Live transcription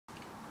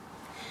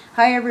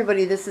Hi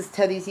everybody, this is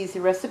Teddy's Easy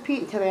Recipe,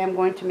 and today I'm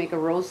going to make a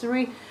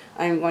rosary.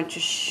 I'm going to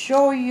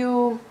show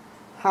you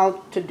how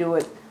to do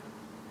it.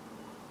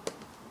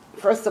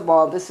 First of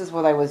all, this is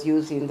what I was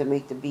using to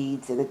make the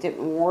beads, and it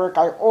didn't work.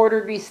 I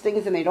ordered these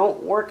things and they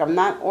don't work. I'm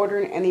not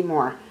ordering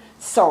anymore.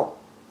 So,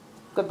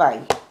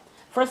 goodbye.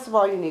 First of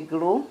all, you need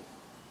glue,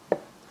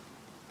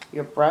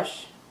 your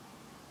brush,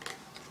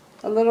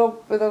 a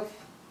little bit of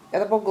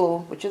edible glue,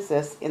 which is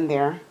this, in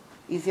there.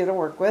 Easier to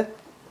work with.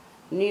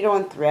 Needle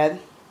and thread.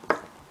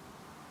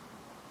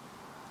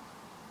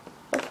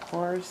 Of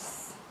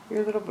course,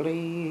 your little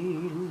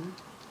blade,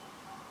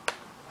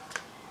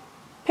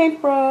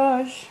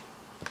 paintbrush,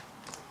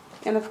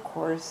 and of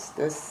course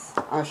this.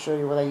 I'll show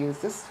you what I use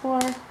this for.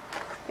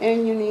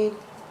 And you need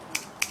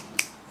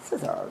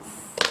scissors.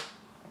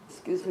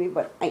 Excuse me,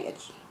 but I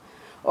itch.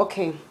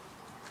 Okay.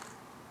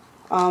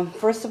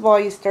 First of all,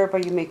 you start by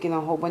making a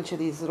whole bunch of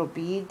these little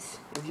beads.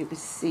 If you can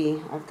see,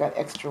 I've got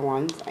extra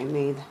ones I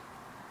made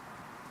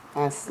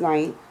last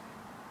night.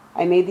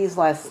 I made these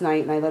last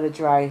night and I let it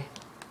dry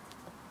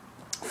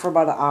for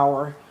about an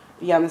hour.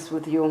 To be honest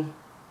with you,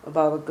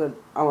 about a good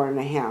hour and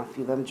a half.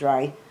 You let them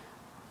dry.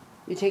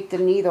 You take the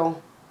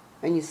needle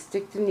and you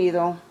stick the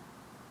needle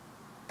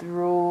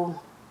through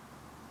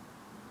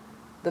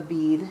the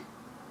bead,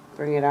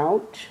 bring it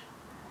out,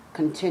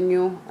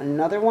 continue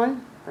another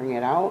one, bring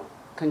it out,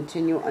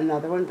 continue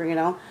another one, bring it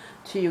out,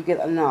 till you get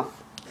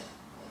enough.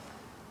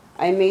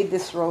 I made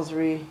this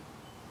rosary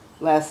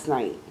last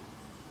night.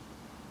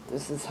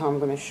 This is how I'm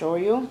going to show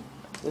you.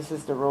 This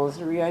is the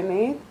rosary I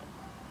made.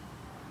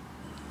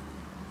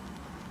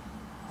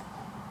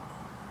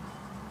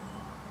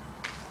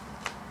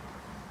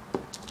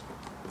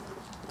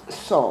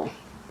 So,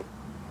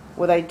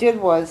 what I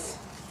did was,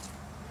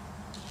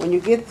 when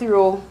you get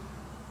through,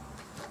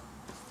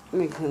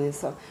 let me clean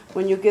this up.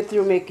 When you get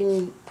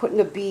through putting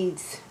the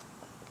beads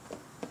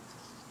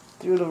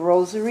through the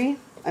rosary,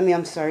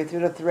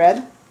 through the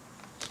thread,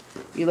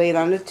 you lay it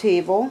on the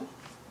table.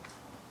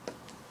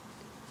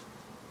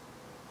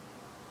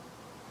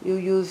 You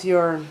use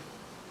your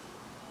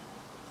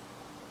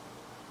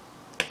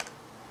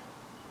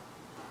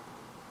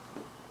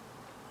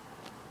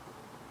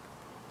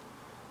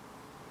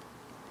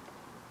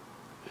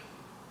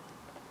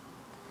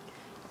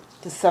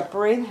to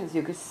separate, as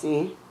you can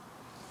see,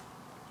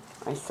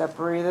 I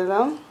separated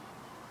them.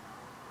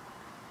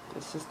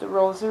 This is the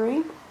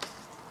rosary.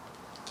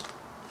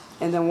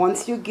 And then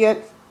once you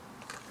get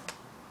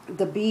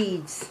the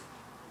beads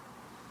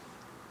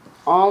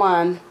all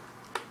on,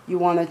 you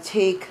want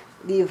to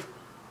leave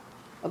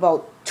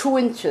about 2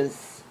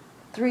 inches,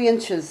 3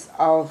 inches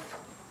of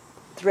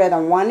thread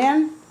on one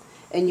end,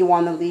 and you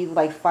want to leave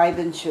like 5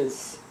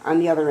 inches on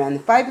the other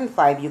end. 5 and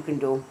 5 you can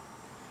do.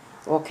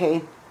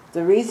 Okay?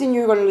 The reason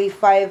you're going to leave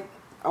 5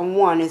 on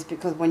one is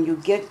because when you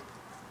get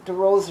the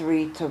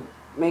rosary to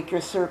make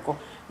your circle,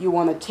 you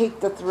want to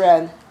take the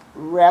thread,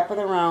 wrap it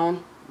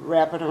around,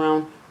 wrap it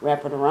around,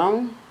 wrap it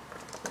around.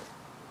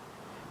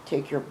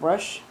 Take your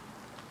brush,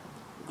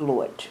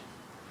 glue it.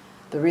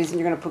 The reason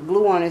you're going to put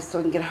glue on is so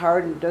it can get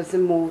hard and it doesn't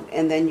move,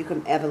 and then you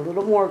can add a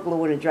little more glue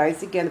when it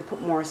dries again and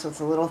put more so it's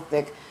a little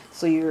thick,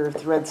 so your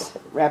thread's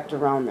wrapped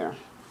around there.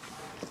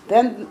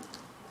 Then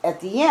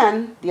at the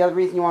end, the other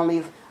reason you want to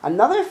leave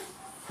another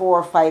 4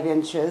 or 5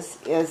 inches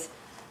is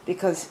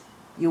because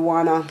you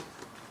want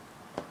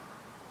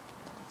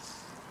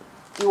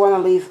to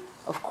leave,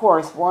 of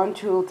course, 1,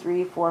 2,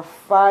 3, 4,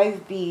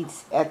 5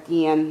 beads at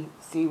the end.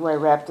 See where I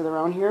wrapped it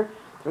around here?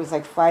 There's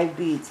like 5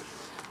 beads.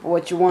 But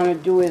what you want to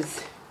do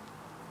is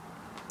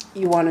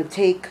you want to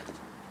take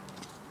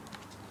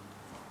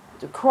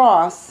the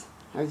cross.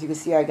 As you can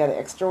see, I got an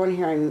extra one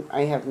here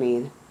I have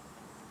made.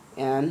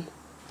 And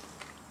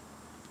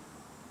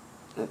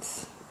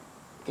let's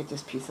get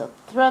this piece of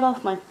thread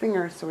off my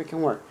finger so we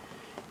can work.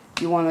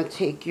 You want to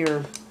take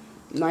your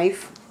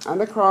knife on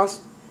the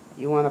cross.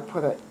 You want to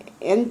put an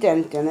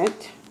indent in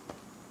it.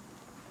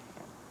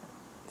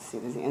 See,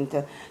 there's an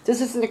indent.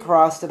 This isn't the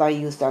cross that I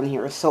used on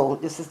here, so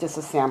this is just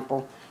a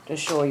sample to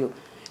show you.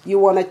 You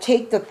want to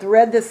take the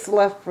thread that's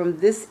left from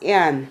this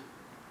end.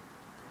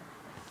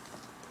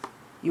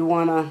 You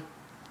want to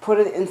put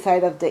it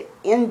inside of the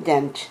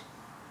indent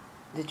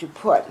that you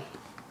put,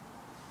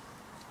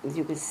 as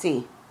you can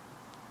see.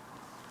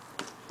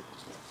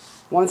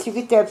 Once you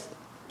get that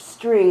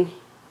string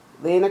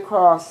laying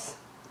across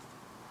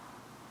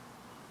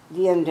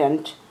the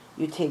indent,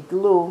 you take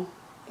glue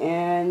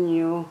and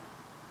you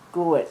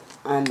glue it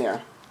on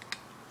there.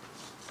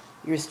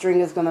 Your string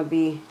is going to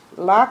be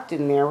locked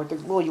in there with the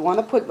glue. You want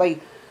to put like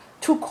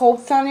 2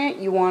 coats on it.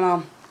 You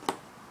want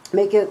to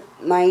make it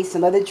nice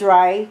and let it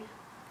dry.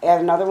 Add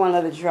another one,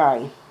 let it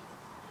dry.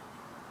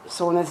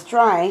 So when it's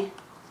dry,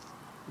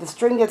 the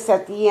string that's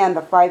at the end,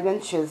 the 5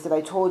 inches that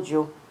I told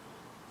you,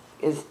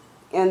 is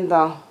in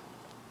the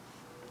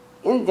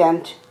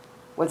indent.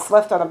 What's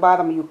left on the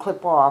bottom you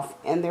clip off,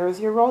 and there's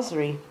your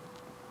rosary.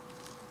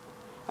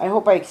 I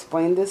hope I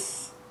explained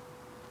this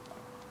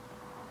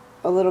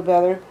a little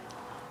better.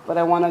 What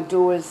I want to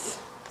do is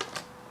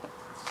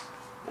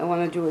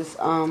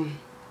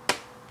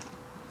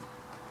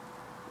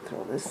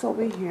throw this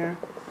over here.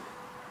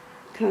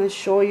 Kind of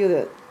show you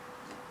that.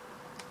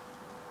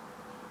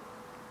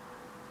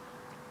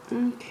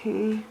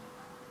 Okay.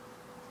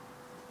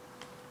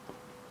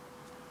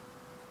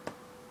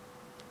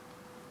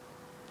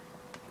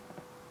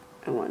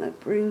 I want to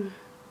bring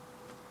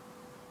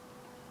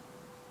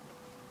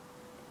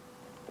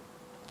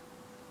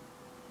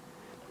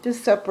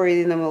just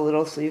separating them a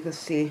little so you can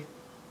see.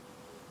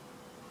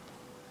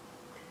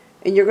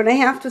 And you're going to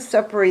have to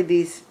separate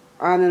these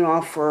on and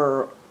off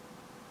for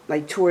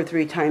like 2 or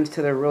 3 times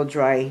till they're real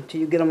dry, till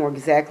you get them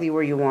exactly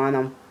where you want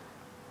them.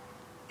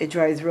 It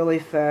dries really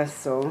fast,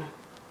 so,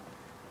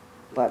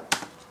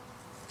 but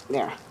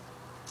there.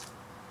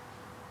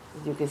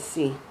 As you can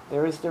see,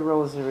 there is the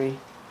rosary.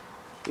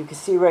 You can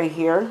see right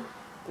here,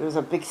 there's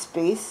a big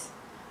space,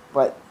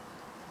 but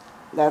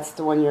that's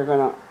the one you're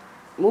going to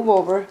move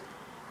over,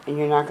 and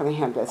you're not going to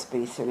have that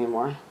space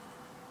anymore.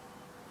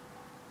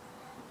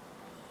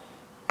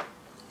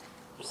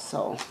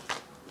 So,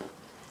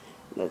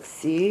 let's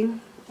see.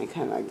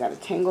 I got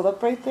it tangled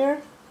up right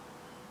there.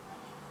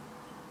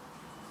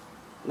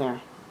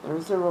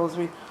 There's the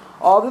rosary.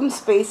 All them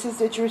spaces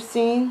that you're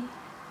seeing,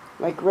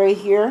 like right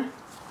here,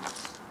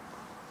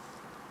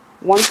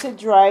 once it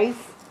dries,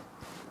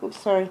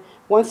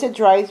 once it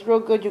dries real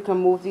good, you can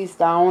move these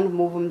down,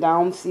 move them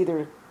down. See,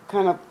 they're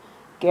kind of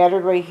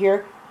gathered right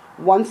here.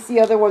 Once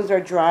the other ones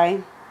are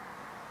dry,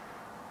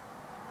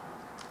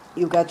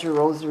 you got your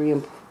rosary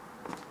in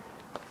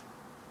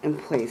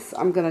place.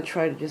 I'm going to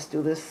try to just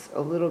do this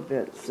a little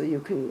bit so you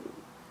can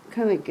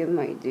kind of get an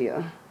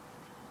idea.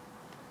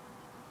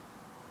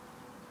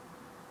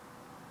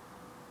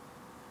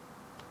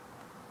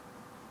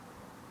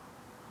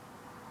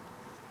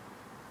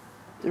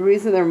 The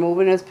reason they're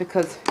moving is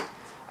because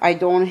I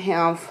don't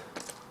have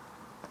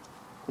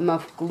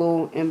enough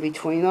glue in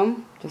between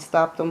them to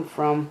stop them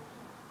from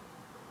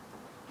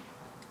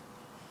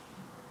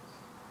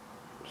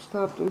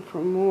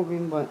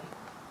moving, but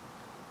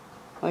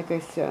like I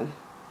said,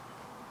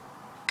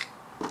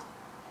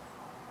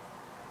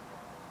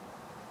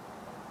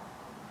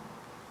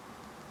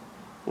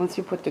 once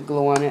you put the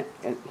glue on it,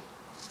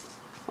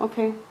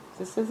 okay,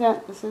 this is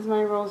it. This is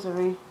my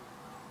rosary.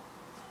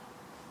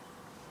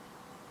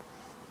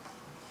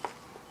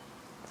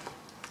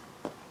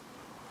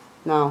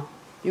 Now,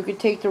 you can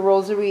take the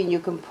rosary and you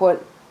can put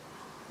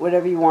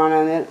whatever you want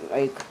on it.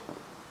 Like,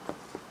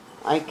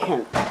 I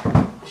can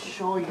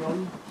show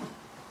you.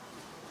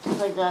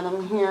 I got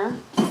them here.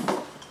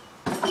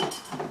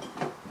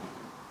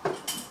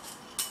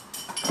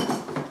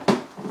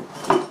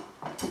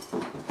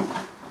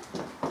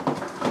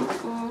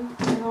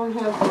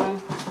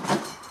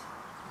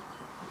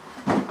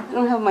 I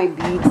don't have my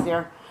beads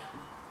there,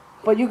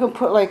 but you can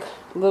put like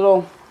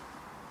little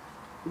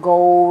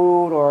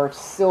gold or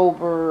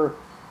silver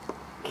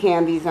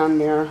candies on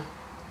there.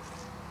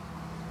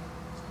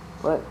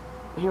 But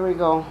here we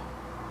go.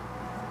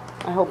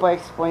 I hope I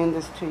explained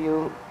this to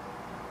you.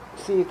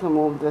 See, you can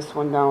move this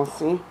one down,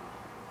 see?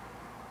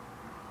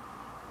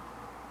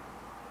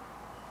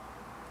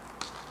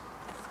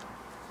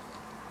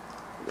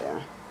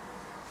 There.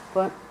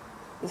 But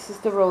this is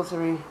the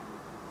rosary.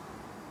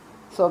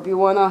 So if you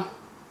want to,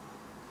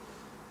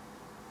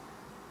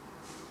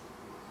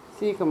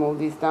 see, you can move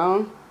these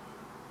down.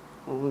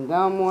 Move them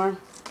down more.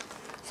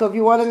 So if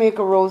you want to make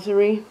a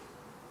rosary,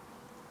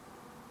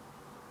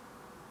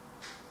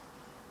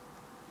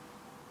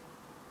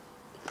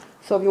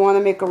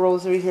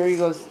 here you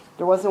go.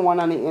 There wasn't one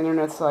on the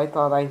internet, so I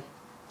thought I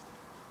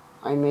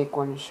make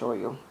one and show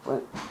you.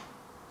 But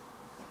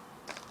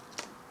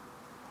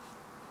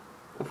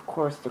of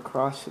course the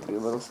cross should be a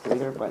little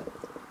straighter, but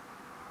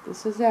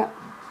this is it.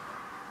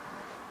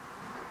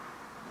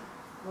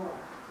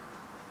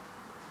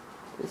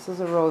 This is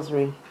a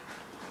rosary.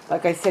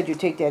 Like I said, you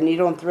take that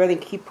needle and thread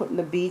and keep putting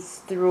the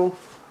beads through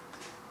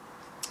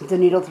the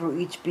needle through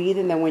each bead,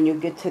 and then when you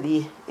get to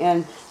the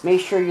end,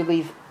 make sure you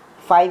leave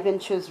 5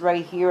 inches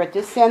right here at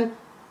this end,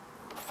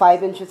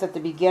 5 inches at the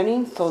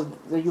beginning, so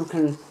that you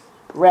can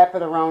wrap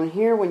it around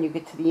here when you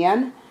get to the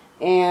end.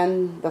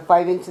 And the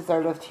 5 inches that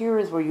are left here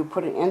is where you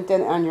put an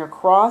indent on your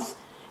cross,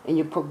 and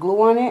you put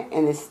glue on it,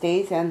 and it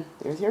stays, and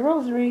there's your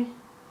rosary.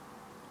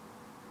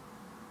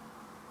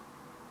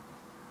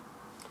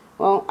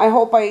 Well, I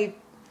hope I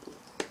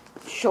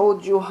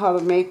showed you how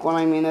to make one.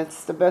 I mean,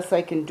 it's the best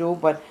I can do,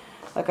 but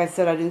like I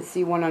said, I didn't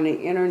see one on the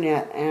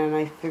internet, and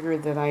I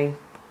figured that I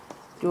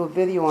do a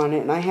video on it,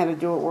 and I had to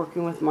do it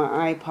working with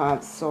my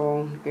iPod,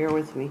 so bear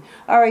with me.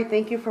 Alright,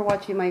 thank you for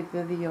watching my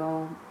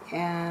video,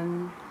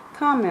 and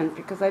comment,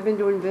 because I've been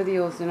doing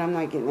videos and I'm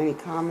not getting any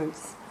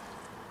comments,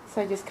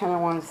 so I just kind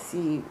of want to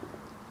see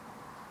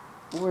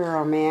where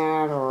I'm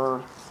at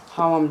or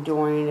how I'm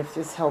doing, if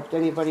this helped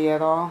anybody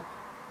at all.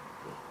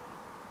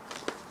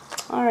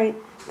 Alright,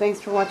 thanks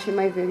for watching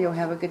my video.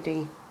 Have a good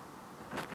day.